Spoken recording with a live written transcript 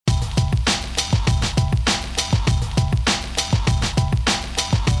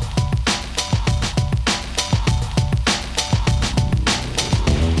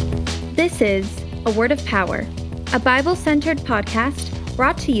This is A Word of Power, a Bible-centered podcast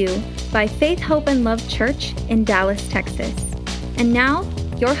brought to you by Faith, Hope, and Love Church in Dallas, Texas. And now,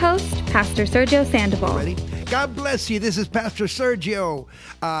 your host, Pastor Sergio Sandoval. Ready? God bless you. This is Pastor Sergio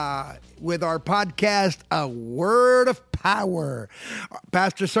with our podcast, A Word of Power.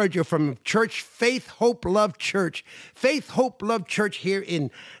 Pastor Sergio from Church Faith, Hope, Love Church. Faith, Hope, Love Church here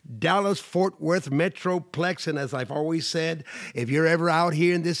in Dallas, Fort Worth Metroplex. And as I've always said, if you're ever out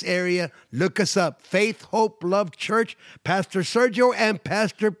here in this area, look us up. Faith, Hope, Love Church. Pastor Sergio and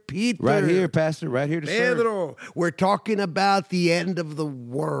Pastor Peter. Right here, Pastor. Right here to serve. Pedro, we're talking about the end of the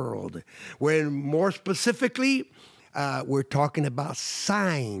world. When more specifically, we're talking about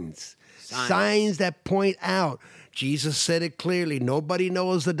signs. Signs that point out. Jesus said it clearly. Nobody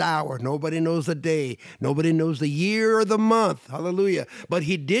knows the hour. Nobody knows the day. Nobody knows the year or the month. Hallelujah. But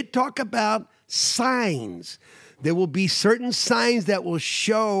he did talk about signs. There will be certain signs that will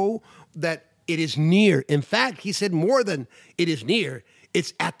show that it is near. In fact, he said more than it is near.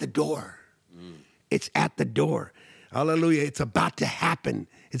 It's at the door. It's at the door. Hallelujah. It's about to happen.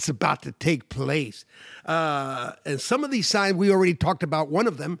 It's about to take place. And some of these signs, we already talked about one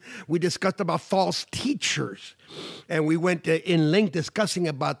of them. We discussed about false teachers. And we went in length discussing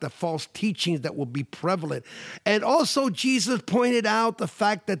about the false teachings that will be prevalent. And also Jesus pointed out the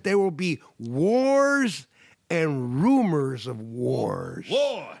fact that there will be wars and rumors of wars.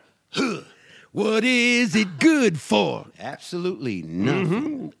 War. What is it good for? Absolutely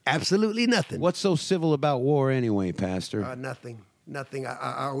nothing. Absolutely nothing. What's so civil about war anyway, Pastor? Nothing.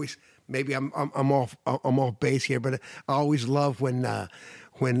 I always, maybe I'm off base here, but I always love when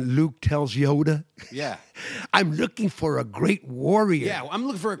Luke tells Yoda, Yeah. I'm looking for a great warrior. Yeah, I'm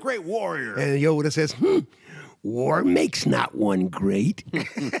looking for a great warrior. And Yoda says, war makes not one great.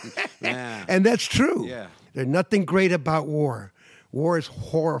 Yeah. And that's true. Yeah. There's nothing great about war. War is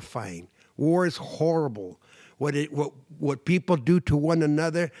horrifying. War is horrible. What people do to one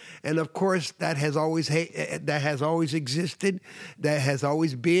another, and of course that has always existed, that has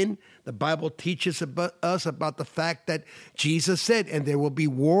always been. The Bible teaches us about the fact that Jesus said, and there will be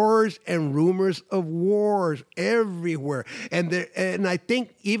wars and rumors of wars everywhere. And I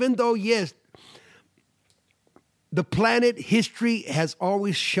think even though yes, the planet history has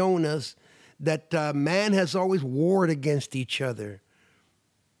always shown us that man has always warred against each other.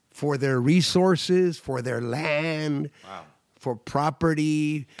 For their resources, for their land, for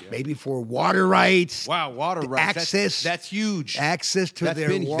property, maybe for water rights. Wow, water rights. Access. That's huge. Access to their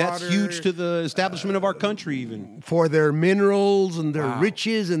water. That's huge to the establishment of our country even. For their minerals and their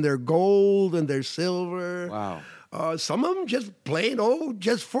riches and their gold and their silver. Wow. Some of them just plain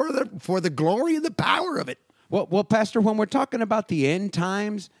just for the glory and the power of it. Well, Pastor, when we're talking about the end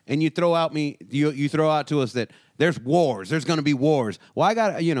times, and you throw out to us that there's wars, there's going to be wars. Well,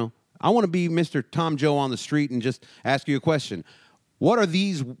 I want to be Mr. Tom Joe on the street and just ask you a question.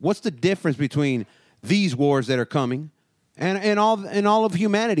 What's the difference between these wars that are coming and all of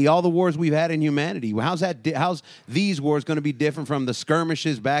humanity, all the wars we've had in humanity? How's these wars going to be different from the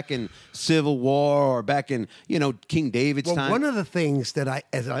skirmishes back in Civil War or back in, King David's time? One of the things that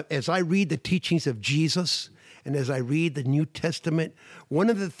as I read the teachings of Jesus, and as I read the New Testament,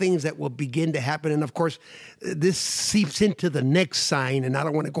 one of the things that will begin to happen, and of course, this seeps into the next sign, and I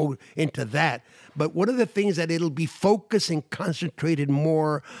don't want to go into that, but one of the things that it'll be focused and concentrated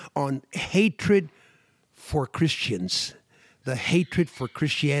more on hatred for Christians, the hatred for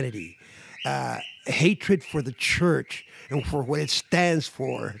Christianity, hatred for the church and for what it stands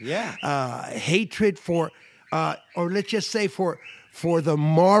for. Yeah. Hatred for, or let's just say for the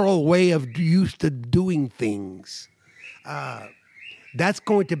moral way of used to doing things. That's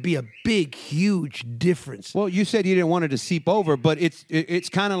going to be a big, huge difference. Well, you said you didn't want it to seep over, but it's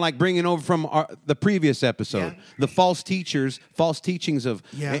kind of like bringing over from the previous episode. Yeah. The false teachings of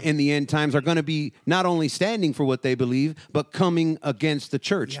in the end times are going to be not only standing for what they believe, but coming against the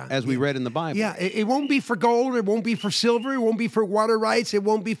church, as we read in the Bible. Yeah, it won't be for gold. It won't be for silver. It won't be for water rights. It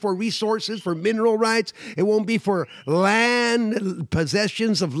won't be for resources, for mineral rights. It won't be for land,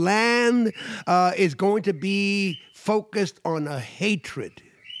 possessions of land. It's going to be focused on a hatred,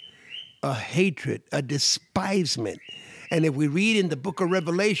 a despisement. And if we read in the book of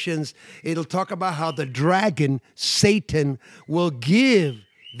Revelations, it'll talk about how the dragon, Satan, will give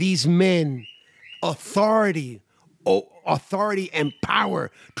these men authority and power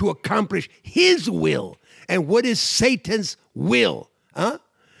to accomplish his will. And what is Satan's will?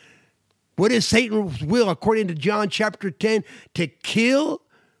 What is Satan's will according to John chapter 10? To kill,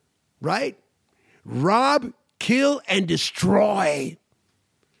 right? Rob, kill, and destroy.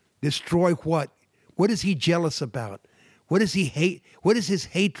 Destroy what? What is he jealous about? What does he hate? What is his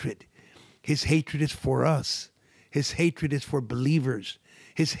hatred? His hatred is for us. His hatred is for believers.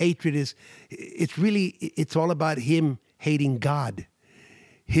 His hatred it's all about him hating God.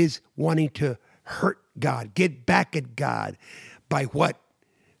 His wanting to hurt God, get back at God. By what?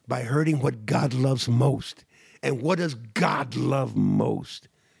 By hurting what God loves most. And what does God love most?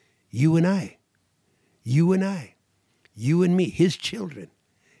 You and I. You and I. You and me, his children,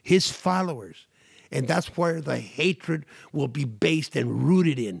 his followers. And that's where the hatred will be based and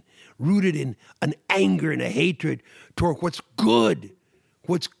rooted in an anger and a hatred toward what's good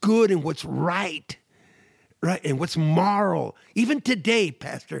and what's right, and what's moral. Even today,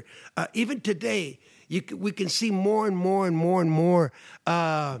 Pastor, even today, we can see more and more and more and more.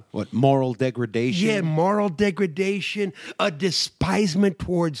 What, moral degradation? Yeah, moral degradation, a despisement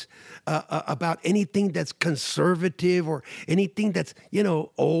towards about anything that's conservative or anything that's,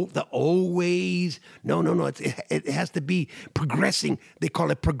 old, the old ways. No. It has to be progressing. They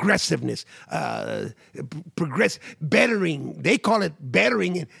call it progressiveness, bettering. They call it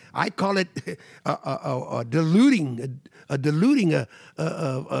bettering, and I call it diluting,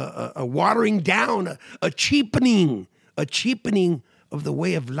 a watering down, a cheapening of the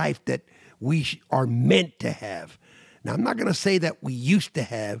way of life that we are meant to have. Now, I'm not going to say that we used to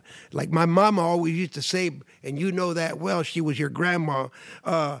have. Like my mama always used to say, and you know that well, she was your grandma,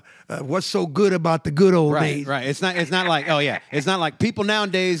 what's so good about the good old days? Right. It's not like, oh yeah, it's not like people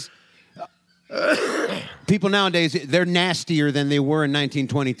nowadays, they're nastier than they were in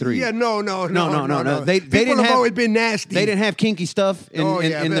 1923. Yeah, no. They people have always been nasty. They didn't have kinky stuff in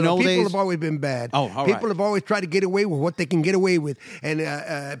the old days. People have always been bad. Oh, all people right. have always tried to get away with what they can get away with.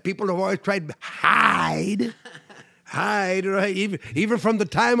 And people have always tried to hide, right? Even from the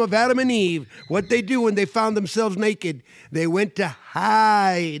time of Adam and Eve, what they do when they found themselves naked, they went to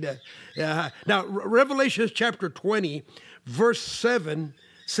hide. Now, Revelation chapter 20, verse 7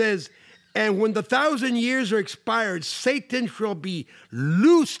 says, and when the 1,000 years are expired, Satan shall be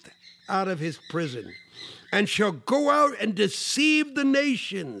loosed out of his prison and shall go out and deceive the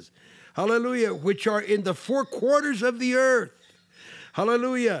nations, hallelujah, which are in the four quarters of the earth.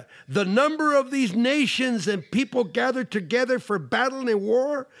 Hallelujah. The number of these nations and people gathered together for battle and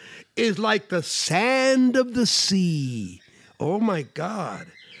war is like the sand of the sea. Oh my God.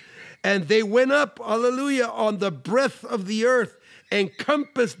 And they went up, hallelujah, on the breadth of the earth,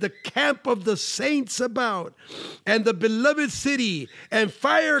 encompassed the camp of the saints about, and the beloved city, and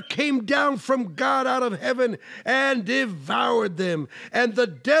fire came down from God out of heaven and devoured them. And the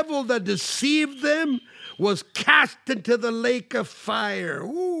devil that deceived them was cast into the lake of fire,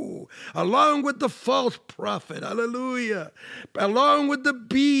 along with the false prophet, hallelujah, along with the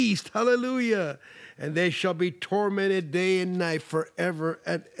beast, hallelujah. And they shall be tormented day and night forever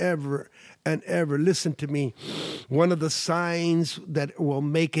and ever and ever. Listen to me. One of the signs that will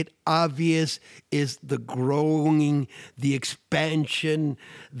make it obvious is the growing, the expansion,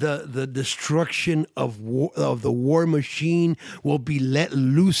 the destruction of the war machine will be let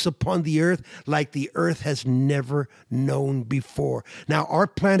loose upon the earth like the earth has never known before. Now, our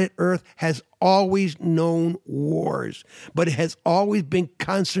planet Earth has always known wars, but it has always been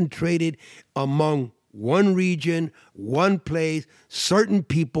concentrated among one region, one place, certain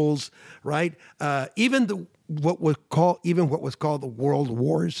peoples, right? Even what was called the world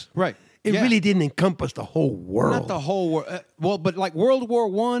wars, right? It really didn't encompass the whole world. Not the whole world. Well, but like World War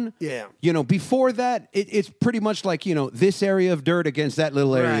I, yeah. Before that, it's pretty much like, this area of dirt against that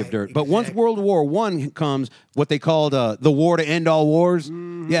little area of dirt. But once World War I comes, what they called the war to end all wars,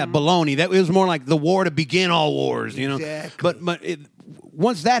 yeah, baloney. That was more like the war to begin all wars, Exactly. But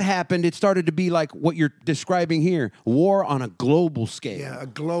once that happened, it started to be like what you're describing here, war on a global scale. Yeah, a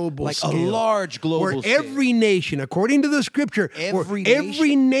global scale. Like a large global scale. Where every nation, according to the scripture,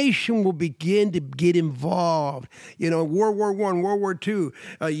 every nation will begin to get involved. World War I, World War II,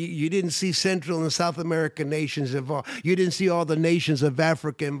 you didn't see Central and South American nations involved. You didn't see all the nations of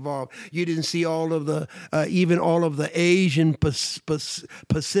Africa involved. You didn't see all of the, even all of the Asian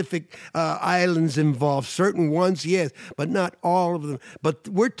Pacific islands involved. Certain ones, yes, but not all of them. But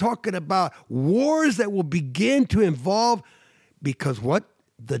we're talking about wars that will begin to involve, because what?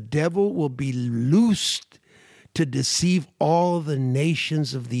 The devil will be loosed to deceive all the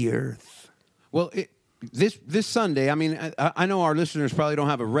nations of the earth. Well, this Sunday, I mean, I know our listeners probably don't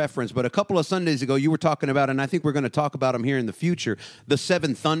have a reference, but a couple of Sundays ago, you were talking about, and I think we're going to talk about them here in the future, the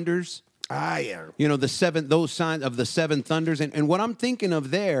seven thunders. Ah, yeah. Those signs of the seven thunders. And what I'm thinking of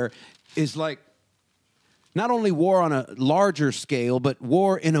there is like, not only war on a larger scale, but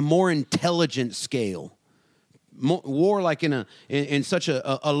war in a more intelligent scale. War like in such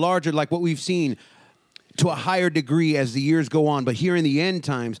a larger, like what we've seen. to a higher degree as the years go on. But here in the end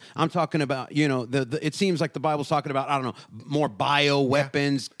times, I'm talking about, it seems like the Bible's talking about, I don't know, more bio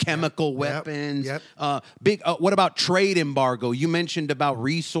weapons, chemical weapons. What about trade embargo? You mentioned about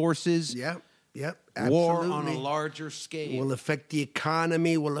resources. Yep. Absolutely. War on a larger scale. Will affect the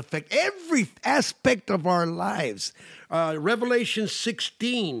economy, will affect every aspect of our lives. Revelation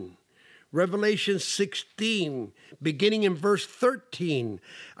 16, beginning in verse 13.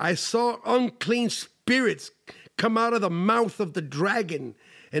 I saw unclean spirits come out of the mouth of the dragon,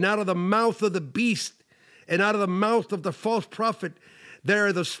 and out of the mouth of the beast, and out of the mouth of the false prophet. There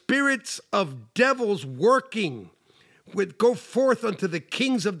are the spirits of devils working, which go forth unto the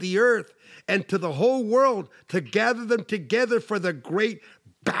kings of the earth, and to the whole world, to gather them together for the great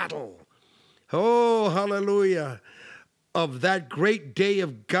battle. Oh, hallelujah. Of that great day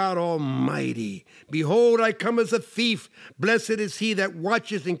of God Almighty. Behold, I come as a thief. Blessed is he that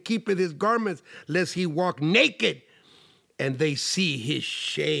watches and keepeth his garments, lest he walk naked, and they see his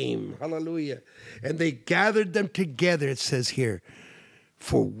shame. Hallelujah. And they gathered them together, it says here,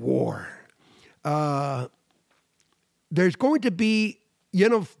 for war. There's going to be,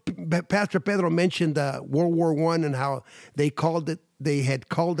 Pastor Pedro mentioned World War I and how they had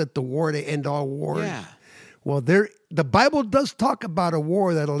called it the war to end all wars. Yeah. Well, the Bible does talk about a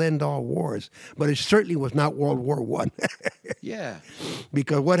war that'll end all wars, but it certainly was not World War I. Yeah.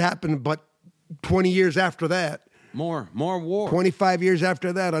 Because what happened but 20 years after that? More war. 25 years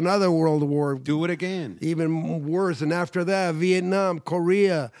after that, another world war. Do it again. Even worse. And after that, Vietnam,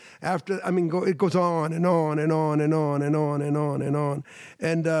 Korea. It goes on and on and on and on and on and on and on.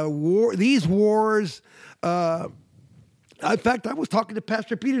 And these wars, in fact, I was talking to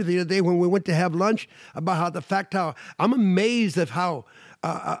Pastor Peter the other day when we went to have lunch about how I'm amazed at how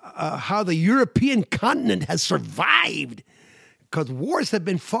the European continent has survived, because wars have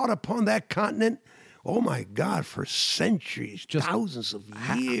been fought upon that continent. Oh my God! For centuries, just thousands of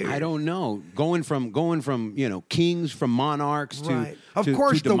years. I don't know. Going from kings, from monarchs right. to Of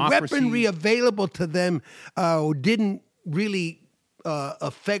course, to the democracy. weaponry available to them didn't really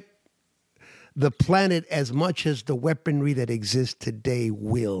affect the planet as much as the weaponry that exists today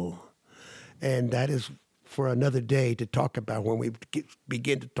will, and that is for another day to talk about when we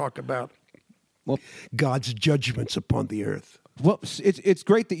begin to talk about God's judgments upon the earth. Well, it's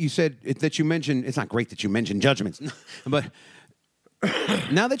great that you said that you mentioned. It's not great that you mentioned judgments, but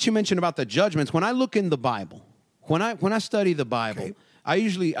now that you mentioned about the judgments, when I look in the Bible, when I study the Bible, okay. I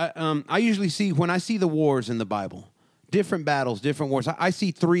usually see, when I see the wars in the Bible, different battles, different wars. I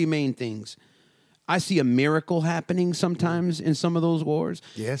see three main things. I see a miracle happening sometimes in some of those wars.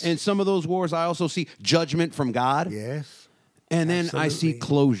 Yes. In some of those wars, I also see judgment from God. Yes. And then Absolutely. I see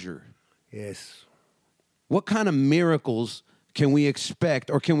closure. Yes. What kind of miracles can we expect,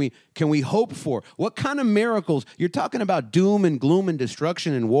 or can we hope for? What kind of miracles? You're talking about doom and gloom and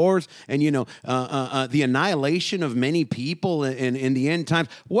destruction and wars, and the annihilation of many people in the end times.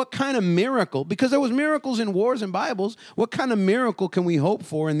 What kind of miracle? Because there was miracles in wars and Bibles. What kind of miracle can we hope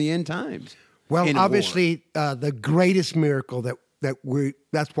for in the end times? Well, obviously, the greatest miracle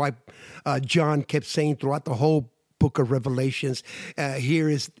that's why John kept saying throughout the whole book of Revelations, here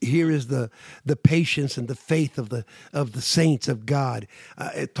is the patience and the faith of the saints of God,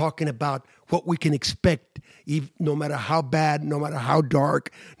 talking about what we can expect, no matter how bad, no matter how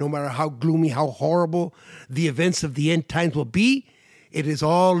dark, no matter how gloomy, how horrible the events of the end times will be. It is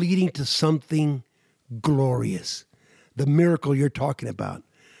all leading to something glorious. The miracle you're talking about.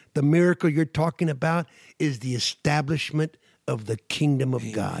 The miracle you're talking about is the establishment of the kingdom of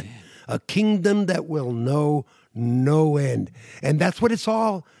God, a kingdom that will know no end. And that's what it's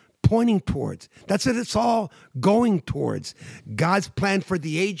all pointing towards. That's what it's all going towards. God's plan for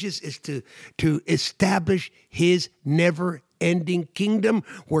the ages is to establish his never-ending kingdom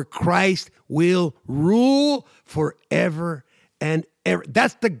where Christ will rule forever and ever.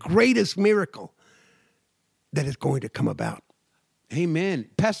 That's the greatest miracle that is going to come about. Amen.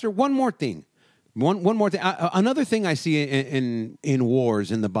 Pastor, one more thing. One more thing. Another thing I see in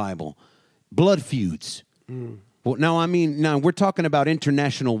wars in the Bible, blood feuds. Well, now we're talking about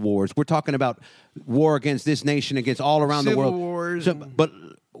international wars. We're talking about war against this nation, against all around the world. Civil wars. But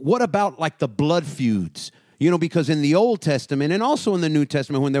what about like the blood feuds? Because in the Old Testament and also in the New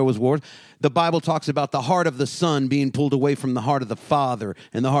Testament, when there was wars, the Bible talks about the heart of the son being pulled away from the heart of the father,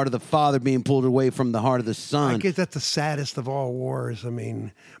 and the heart of the father being pulled away from the heart of the son. I guess that's the saddest of all wars. I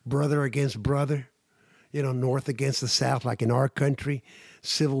mean, brother against brother, North against the South, like in our country,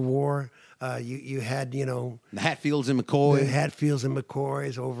 civil war. You had, the Hatfields and the McCoy. Hatfields and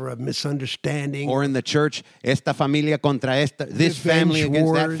McCoys over a misunderstanding. Or in the church, esta familia contra esta, this family Revenge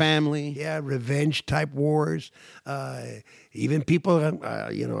against that wars. family. Yeah, revenge type wars. Even people,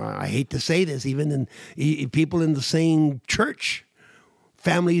 I hate to say this, even people in the same church,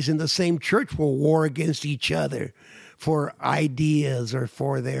 families in the same church will war against each other for ideas or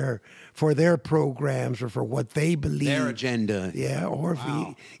for their programs or for what they believe. Their agenda. Yeah, or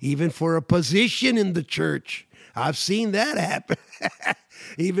even for a position in the church. I've seen that happen.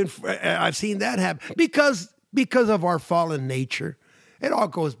 I've seen that happen because of our fallen nature. It all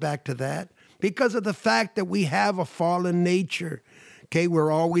goes back to that. Because of the fact that we have a fallen nature. Okay, we're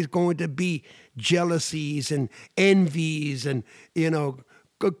always going to be jealousies and envies and,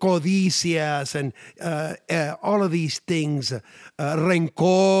 codicias and all of these things,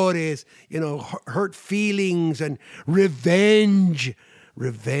 rencores, hurt feelings and revenge.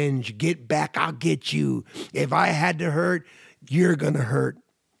 Revenge, get back, I'll get you. If I had to hurt, you're going to hurt.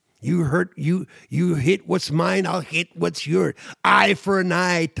 You hurt, you hit what's mine, I'll hit what's yours. Eye for an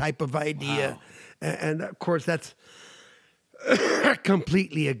eye type of idea. Wow. And of course, that's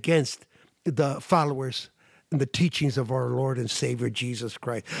completely against the followers and the teachings of our Lord and Savior Jesus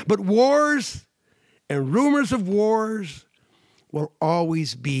Christ. But wars and rumors of wars will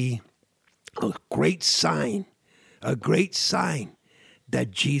always be a great sign that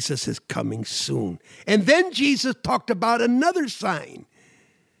Jesus is coming soon. And then Jesus talked about another sign.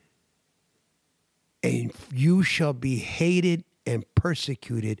 And you shall be hated and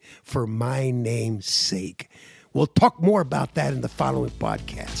persecuted for my name's sake. We'll talk more about that in the following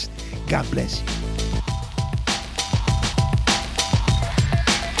podcast. God bless you.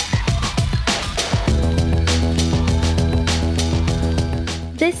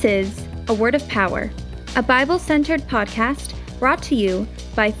 This is A Word of Power, a Bible-centered podcast brought to you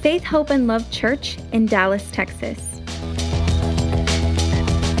by Faith, Hope, and Love Church in Dallas, Texas.